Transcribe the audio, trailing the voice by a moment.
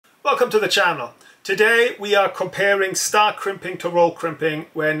Welcome to the channel. Today we are comparing star crimping to roll crimping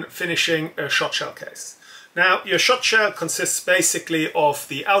when finishing a shot shell case. Now your shot shell consists basically of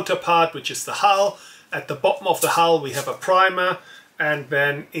the outer part, which is the hull. At the bottom of the hull we have a primer, and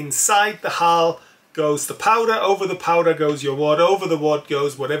then inside the hull goes the powder. Over the powder goes your wad. Over the wad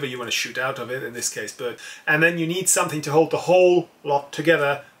goes whatever you want to shoot out of it, in this case bird. And then you need something to hold the whole lot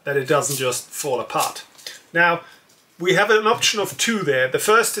together that it doesn't just fall apart. Now we have an option of two there. The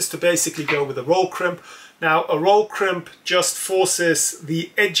first is to basically go with a roll crimp. Now a roll crimp just forces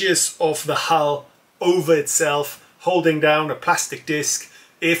the edges of the hull over itself, holding down a plastic disc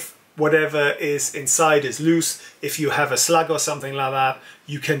if whatever is inside is loose. If you have a slug or something like that,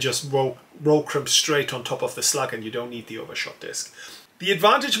 you can just roll crimp straight on top of the slug and you don't need the overshot disc. The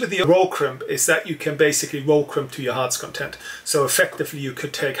advantage with the roll crimp is that you can basically roll crimp to your heart's content. So effectively you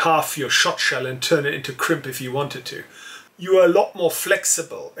could take half your shot shell and turn it into crimp if you wanted to. You are a lot more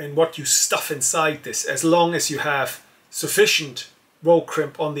flexible in what you stuff inside this, as long as you have sufficient roll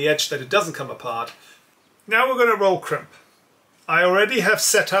crimp on the edge that it doesn't come apart. Now we're going to roll crimp. I already have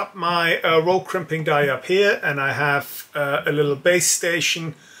set up my roll crimping die up here, and I have a little base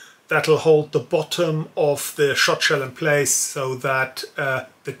station that'll hold the bottom of the shot shell in place so that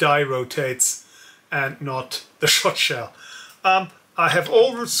the die rotates and not the shot shell. I have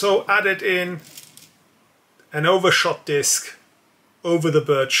also added in an overshot disc over the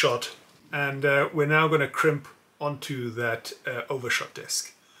bird shot, and we're now going to crimp onto that overshot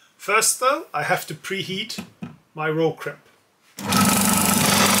disc. First though, I have to preheat my roll crimp.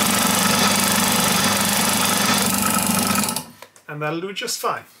 And that'll do just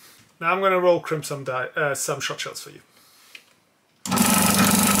fine. Now I'm going to roll crimp some shot shells for you.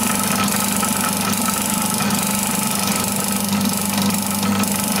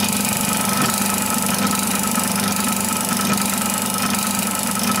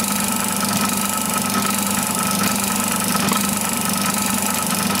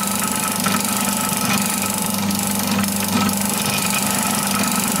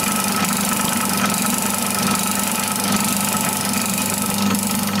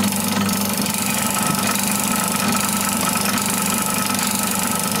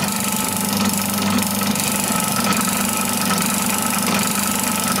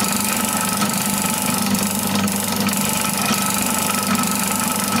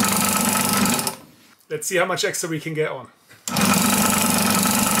 Let's see how much extra we can get on.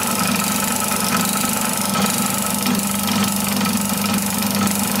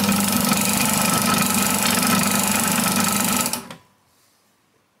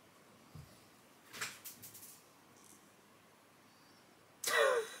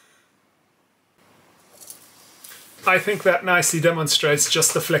 I think that nicely demonstrates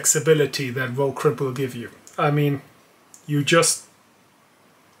just the flexibility that roll crimp will give you. I mean, you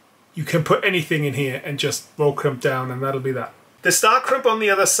can put anything in here and just roll crimp down, and that'll be that. The star crimp on the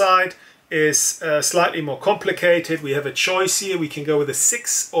other side is slightly more complicated. We have a choice here. We can go with a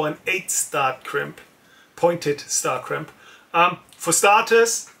 6 or an 8 star crimp, pointed star crimp. For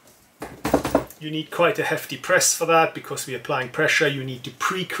starters, you need quite a hefty press for that because we're applying pressure. You need to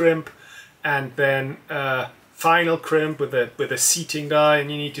pre-crimp and then final crimp with a seating die,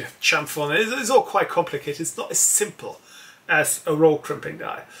 and you need to chamfer on it. It's all quite complicated. It's not as simple as a roll crimping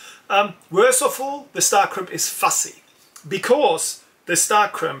die. Worst of all, the star crimp is fussy because the star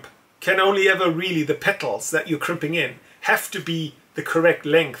crimp can only ever really, the petals that you're crimping in have to be the correct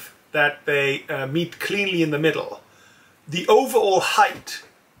length, that they meet cleanly in the middle. The overall height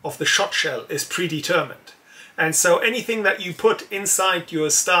of the shot shell is predetermined, and so anything that you put inside your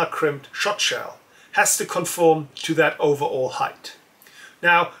star crimped shot shell has to conform to that overall height.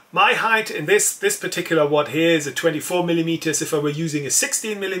 Now, my height in this particular wad here is a 24 millimeters. If I were using a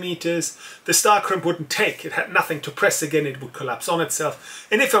 16 millimeters, the star crimp wouldn't take. It had nothing to press again. It would collapse on itself.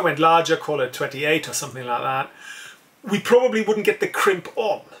 And if I went larger, call it 28 or something like that, we probably wouldn't get the crimp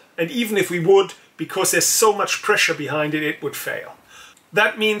on. And even if we would, because there's so much pressure behind it, it would fail.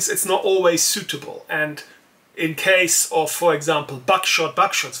 That means it's not always suitable. And in case of, for example,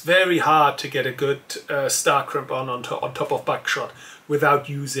 buckshot's very hard to get a good star crimp on top of buckshot without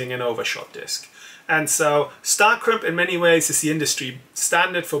using an overshot disc. And so star crimp in many ways is the industry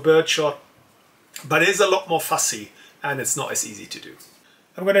standard for birdshot, but it is a lot more fussy and it's not as easy to do.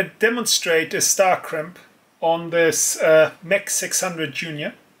 I'm going to demonstrate a star crimp on this Mech 600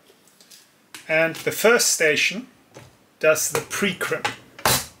 Junior, and the first station does the pre-crimp.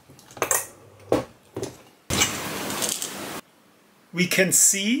 We can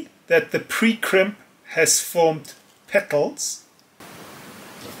see that the pre-crimp has formed petals.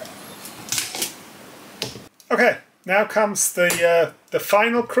 Okay, Now comes the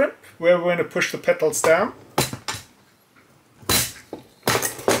final crimp, where we're going to push the petals down.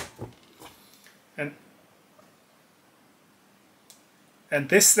 And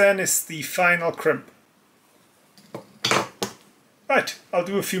this then is the final crimp. Right, I'll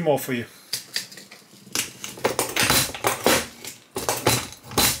do a few more for you.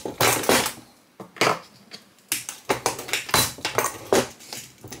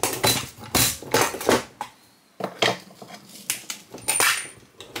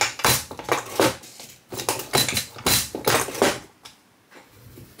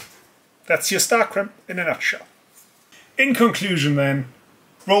 That's your star crimp in a nutshell. In conclusion then,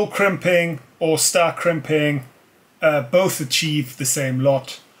 roll crimping or star crimping both achieve the same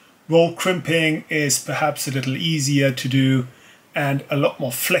lot. Roll crimping is perhaps a little easier to do and a lot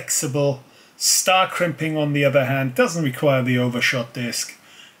more flexible. Star crimping, on the other hand, doesn't require the overshot disc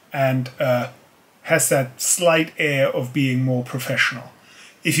and has that slight air of being more professional.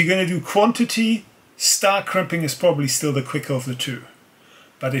 If you're going to do quantity, star crimping is probably still the quicker of the two.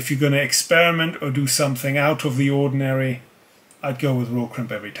 But if you're going to experiment or do something out of the ordinary, I'd go with roll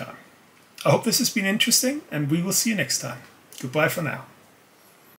crimp every time. I hope this has been interesting, and we will see you next time. Goodbye for now.